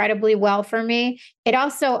incredibly well for me. It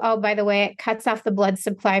also, oh, by the way, it cuts off the blood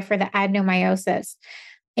supply for the adenomyosis.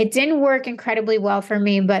 It didn't work incredibly well for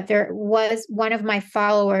me, but there was one of my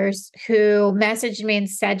followers who messaged me and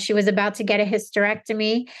said she was about to get a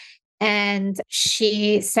hysterectomy. And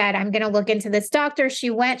she said, I'm going to look into this doctor. She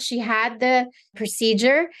had the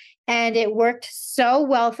procedure and it worked so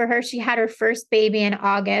well for her. She had her first baby in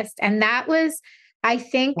August. And that was, I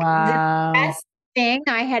think, the best thing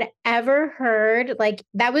I had ever heard.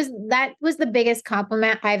 That was the biggest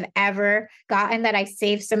compliment I've ever gotten, that I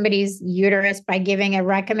saved somebody's uterus by giving a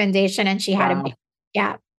recommendation and she had a baby.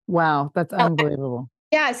 Yeah. Wow. That's unbelievable.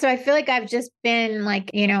 Yeah. So I feel like I've just been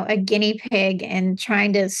a guinea pig and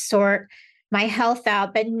trying to sort my health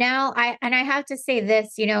out. But now I have to say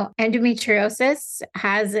this, endometriosis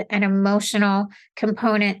has an emotional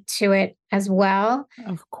component to it as well.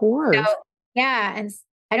 Of course. So, yeah. And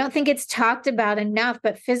I don't think it's talked about enough,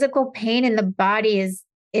 but physical pain in the body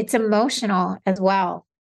it's emotional as well.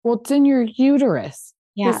 Well, it's in your uterus.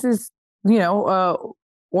 Yeah. This is, a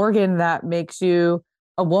organ that makes you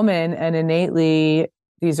a woman and innately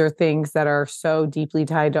these are things that are so deeply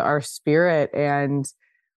tied to our spirit and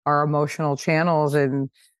our emotional channels. And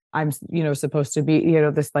I'm, supposed to be,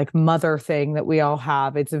 this like mother thing that we all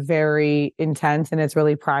have. It's very intense and it's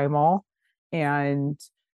really primal. And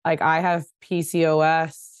like I have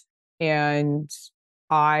PCOS and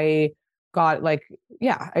I got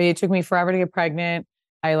it took me forever to get pregnant.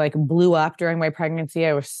 I like blew up during my pregnancy.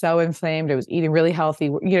 I was so inflamed. I was eating really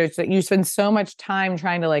healthy. It's like you spend so much time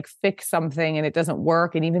trying to like fix something and it doesn't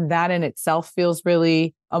work. And even that in itself feels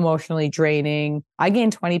really emotionally draining. I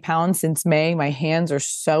gained 20 pounds since May. My hands are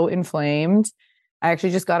so inflamed. I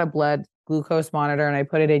actually just got a blood glucose monitor and I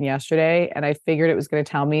put it in yesterday and I figured it was going to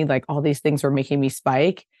tell me like all these things were making me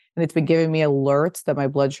spike. And it's been giving me alerts that my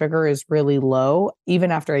blood sugar is really low,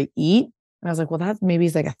 even after I eat. And I was like, well, that maybe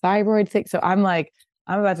is like a thyroid thing. So I'm like,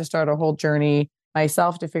 I'm about to start a whole journey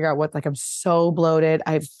myself to figure out what, like, I'm so bloated.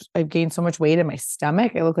 I've gained so much weight in my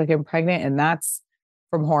stomach. I look like I'm pregnant and that's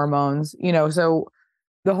from hormones, so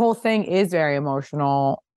the whole thing is very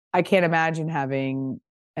emotional. I can't imagine having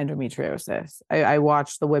endometriosis. I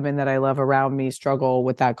watch the women that I love around me struggle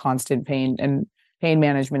with that constant pain, and pain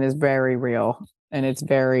management is very real. And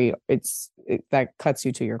that cuts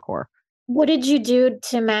you to your core. What did you do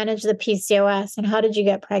to manage the PCOS and how did you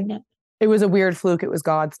get pregnant? It was a weird fluke. It was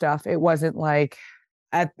God stuff. It wasn't like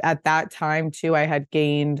at that time too, I had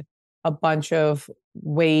gained a bunch of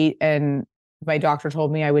weight and my doctor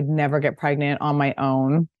told me I would never get pregnant on my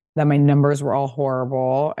own, that my numbers were all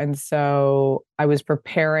horrible. And so I was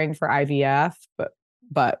preparing for IVF,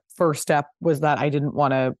 but first step was that I didn't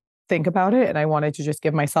want to think about it. And I wanted to just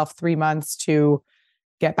give myself 3 months to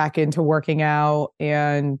get back into working out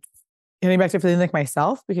and getting back to feeling like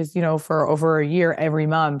myself, because, for over a year, every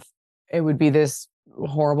month, it would be this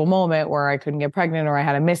horrible moment where I couldn't get pregnant or I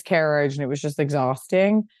had a miscarriage and it was just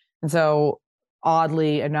exhausting. And so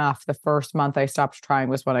oddly enough, the first month I stopped trying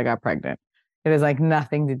was when I got pregnant. It has like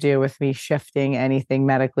nothing to do with me shifting anything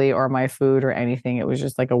medically or my food or anything. It was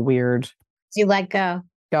just like a weird. You let go.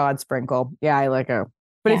 God sprinkle. Yeah, I let go.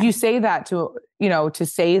 But if you say that to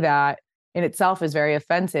say that in itself is very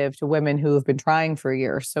offensive to women who have been trying for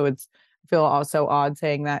years. So I feel also odd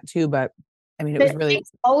saying that too, but I mean, it was really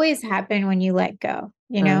always happen when you let go,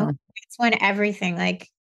 it's when everything like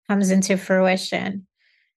comes into fruition.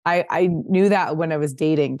 I knew that when I was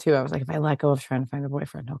dating too. I was like, if I let go of trying to find a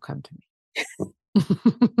boyfriend, he'll come to me.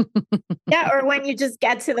 Yeah. Or when you just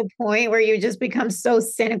get to the point where you just become so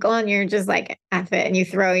cynical and you're just like, F it, and you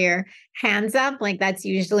throw your hands up, like that's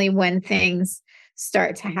usually when things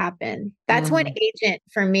start to happen. That's when agent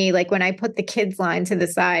for me, like when I put the kids line to the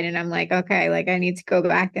side and I'm like, okay, like I need to go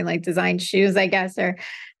back and like design shoes, I guess, or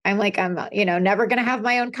I'm like, I'm, never going to have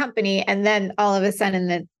my own company. And then all of a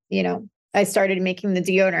sudden I started making the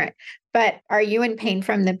deodorant. But are you in pain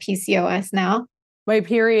from the PCOS now? My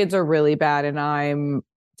periods are really bad and I'm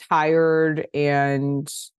tired and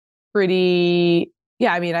pretty,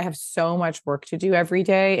 I mean, I have so much work to do every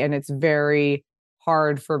day and it's very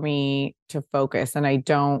hard for me to focus, and I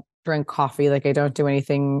don't drink coffee. Like I don't do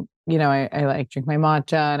anything, I like drink my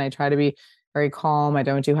matcha and I try to be very calm. I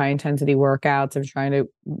don't do high intensity workouts. I'm trying to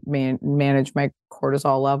manage my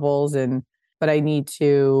cortisol levels but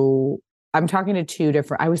I'm talking to two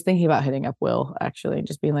different, I was thinking about hitting up Will actually,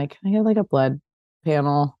 just being like, can I get like a blood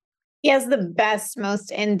panel? He has the best,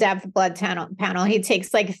 most in-depth blood panel. He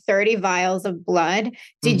takes like 30 vials of blood.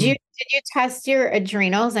 Did you test your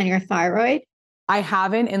adrenals and your thyroid? I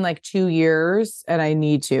haven't in like 2 years and I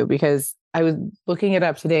need to, because I was looking it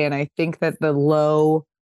up today and I think that the low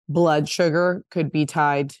blood sugar could be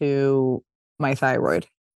tied to my thyroid.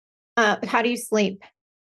 How do you sleep?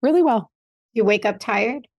 Really well. You wake up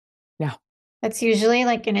tired? Yeah. That's usually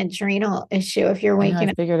like an adrenal issue if you're waking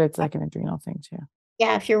up. I figured it's like an adrenal thing too.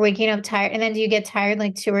 Yeah, if you're waking up tired. And then do you get tired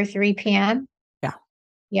like 2 or 3 p.m.? Yeah.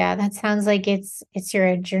 Yeah, that sounds like it's your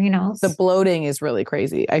adrenals. The bloating is really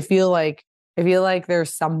crazy. I feel like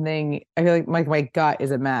there's something, I feel like my gut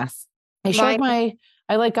is a mess. I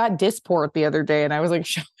got Dysport the other day and I was like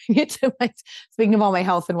showing it to speaking of all my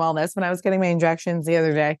health and wellness, when I was getting my injections the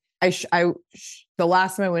other day, the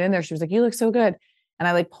last time I went in there, she was like, you look so good. And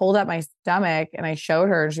I like pulled up my stomach and I showed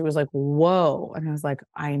her and she was like, whoa. And I was like,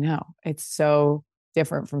 I know, it's so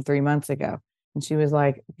different from 3 months ago. And she was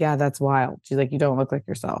like, yeah, that's wild. She's like, you don't look like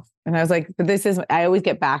yourself. And I was like, but I always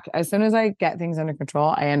get back. As soon as I get things under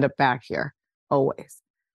control, I end up back here. Always.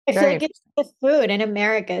 I feel like it's the food in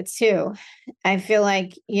America too. I feel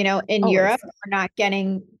like, in Europe, we're not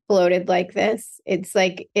getting bloated like this. It's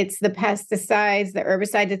like, it's the pesticides, the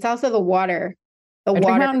herbicides. It's also the water.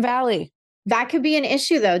 Mountain Valley. That could be an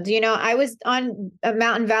issue though. Do you know, I was on a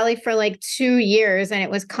Mountain Valley for like 2 years and it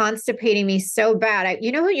was constipating me so bad.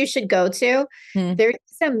 You know who you should go to? Hmm. There's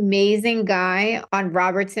this amazing guy on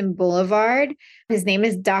Robertson Boulevard. His name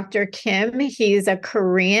is Dr. Kim. He's a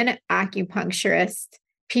Korean acupuncturist.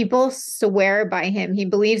 People swear by him. He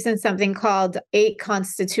believes in something called 8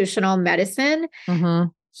 constitutional medicine. Mm-hmm.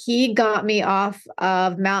 He got me off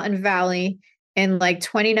of Mountain Valley in like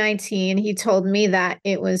 2019. He told me that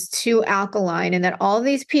it was too alkaline and that all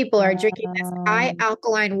these people are drinking this high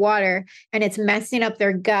alkaline water and it's messing up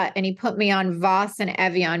their gut. And he put me on Voss and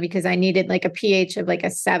Evian because I needed like a pH of like a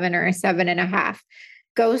 7 or a 7.5.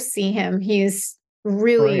 Go see him. He's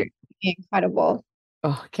really incredible.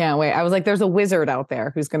 Oh, can't wait. I was like, there's a wizard out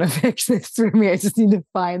there who's going to fix this for me. I just need to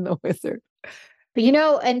find the wizard. But, you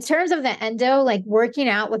know, in terms of the endo, like working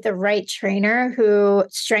out with the right trainer who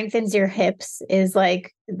strengthens your hips is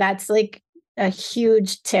like, that's like a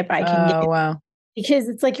huge tip I can give. Oh, wow. Because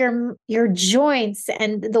it's like your joints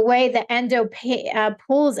and the way the endo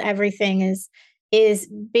pulls everything is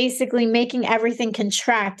basically making everything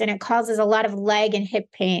contract, and it causes a lot of leg and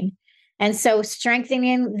hip pain. And so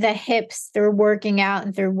strengthening the hips through working out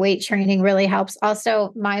and through weight training really helps.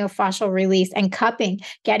 Also, myofascial release and cupping.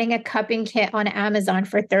 Getting a cupping kit on Amazon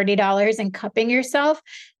for $30 and cupping yourself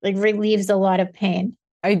like relieves a lot of pain.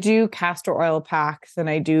 I do castor oil packs, and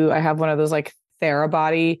I have one of those like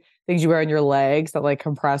Therabody things you wear on your legs that like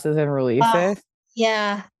compresses and releases.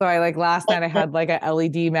 Yeah. So I like last night I had like a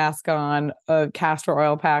LED mask on, a castor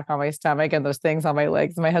oil pack on my stomach, and those things on my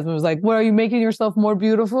legs. And my husband was like, "What, are you making yourself more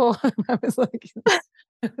beautiful?" I was like,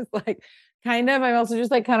 kind of. I'm also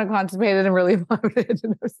just like kind of constipated and really bloated.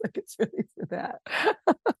 And I was like, it's really for that.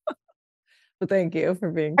 But thank you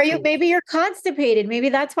for being. Maybe you're constipated. Maybe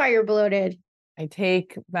that's why you're bloated. I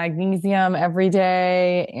take magnesium every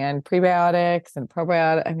day and prebiotics and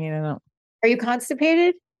probiotics. I mean, I don't. Are you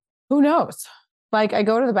constipated? Who knows? Like I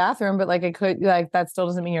go to the bathroom, but like I could, like that still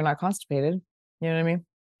doesn't mean you're not constipated. You know what I mean?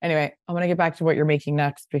 Anyway, I'm going to get back to what you're making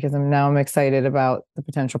next because I'm excited about the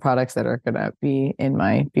potential products that are going to be in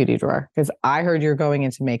my beauty drawer, because I heard you're going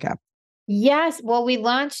into makeup. Yes. Well, we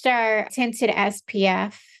launched our tinted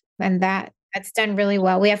SPF and that's done really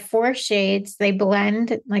well. We have 4 shades. They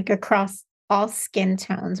blend like across all skin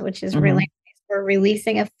tones, which is really nice. We're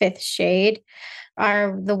releasing a 5th shade.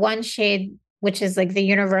 The one shade, which is like the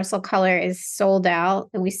universal color, is sold out.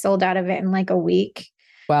 We sold out of it in like a week.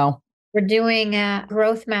 Wow. We're doing a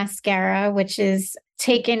growth mascara, which is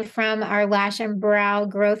taken from our lash and brow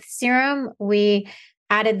growth serum. We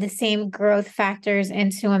added the same growth factors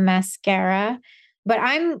into a mascara. But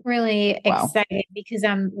I'm really excited because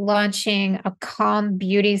I'm launching a Calm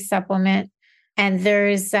Beauty supplement. And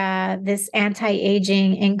there's this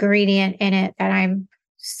anti-aging ingredient in it that I'm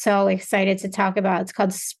so excited to talk about. It's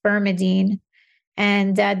called spermidine.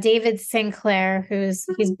 And David Sinclair,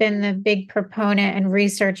 he's been the big proponent and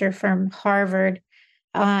researcher from Harvard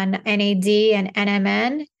on NAD and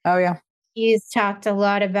NMN. Oh, yeah. He's talked a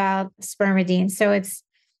lot about spermidine. So it's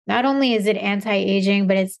not only is it anti-aging,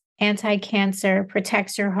 but it's anti-cancer,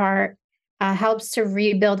 protects your heart, helps to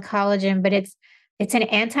rebuild collagen, but it's an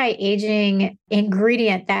anti-aging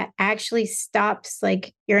ingredient that actually stops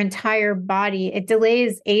like your entire body. It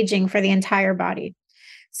delays aging for the entire body.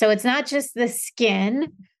 So it's not just the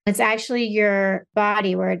skin, it's actually your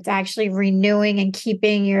body, where it's actually renewing and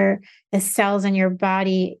keeping the cells in your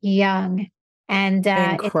body young. And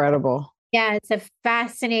incredible. It's a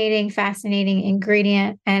fascinating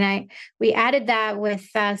ingredient. And we added that with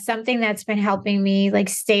something that's been helping me like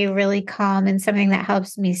stay really calm and something that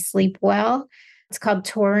helps me sleep well. It's called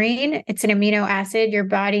taurine. It's an amino acid. Your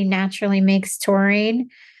body naturally makes taurine,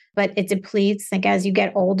 but it depletes like as you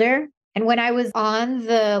get older. And when I was on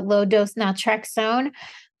the low dose naltrexone,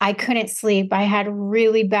 I couldn't sleep. I had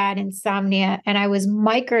really bad insomnia and I was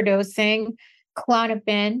microdosing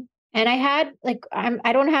Klonopin. And I had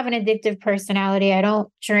I don't have an addictive personality. I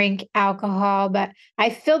don't drink alcohol, but I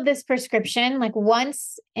filled this prescription like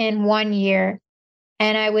once in 1 year.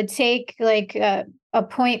 And I would take like a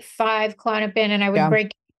 0.5 Klonopin and I would break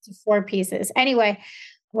it into 4 pieces. Anyway,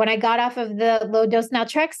 when I got off of the low dose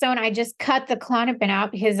naltrexone, I just cut the Klonopin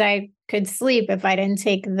out because I could sleep if I didn't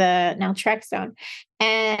take the naltrexone.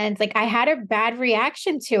 And like I had a bad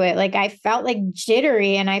reaction to it. Like I felt like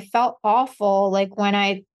jittery and I felt awful like when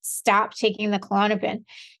I stopped taking the Klonopin.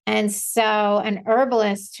 And so an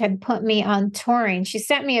herbalist had put me on taurine. She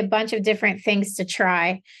sent me a bunch of different things to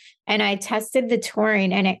try. And I tested the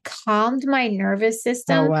taurine and it calmed my nervous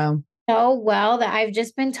system so well that I've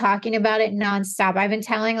just been talking about it nonstop. I've been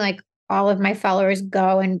telling like all of my followers,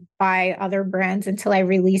 go and buy other brands until I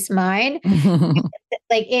release mine.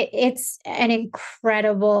 Like it's an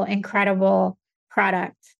incredible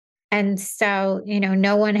product. And so,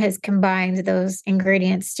 no one has combined those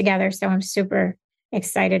ingredients together. So I'm super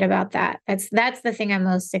excited about that. That's the thing I'm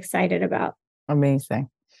most excited about. Amazing.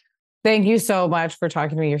 Thank you so much for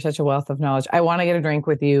talking to me. You're such a wealth of knowledge. I want to get a drink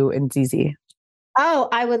with you and Zizi. Oh,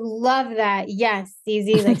 I would love that. Yes,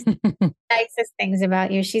 Zizi, like nicest things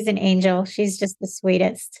about you. She's an angel. She's just the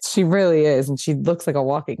sweetest. She really is. And she looks like a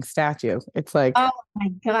walking statue. It's like, oh my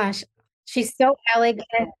gosh. She's so elegant.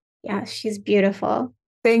 Yeah, she's beautiful.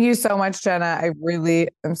 Thank you so much, Jena. I really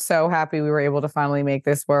am so happy we were able to finally make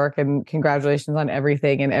this work. And congratulations on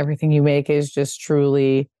everything. And everything you make is just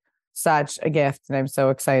truly such a gift. And I'm so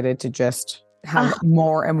excited to just have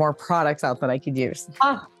more and more products out that I could use.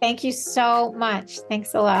 Oh, thank you so much.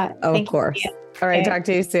 Thanks a lot. Of course. All right. Talk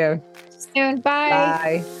to you soon. Soon. Bye.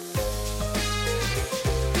 Bye.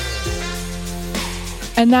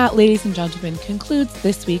 And that, ladies and gentlemen, concludes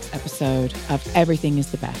this week's episode of Everything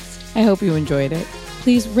is the Best. I hope you enjoyed it.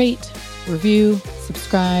 Please rate, review,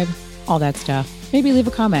 subscribe, all that stuff. Maybe leave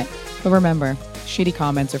a comment. But remember, shitty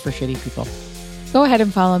comments are for shitty people. Go ahead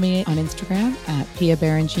and follow me on Instagram at Pia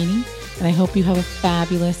Baroncini. And I hope you have a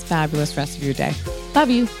fabulous, fabulous rest of your day. Love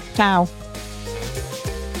you. Ciao.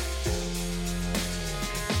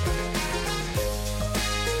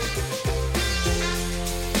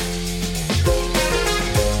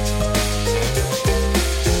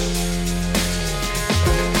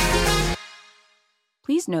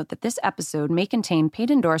 Please note that this episode may contain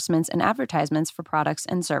paid endorsements and advertisements for products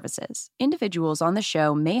and services. Individuals on the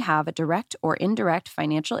show may have a direct or indirect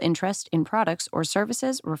financial interest in products or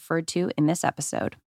services referred to in this episode.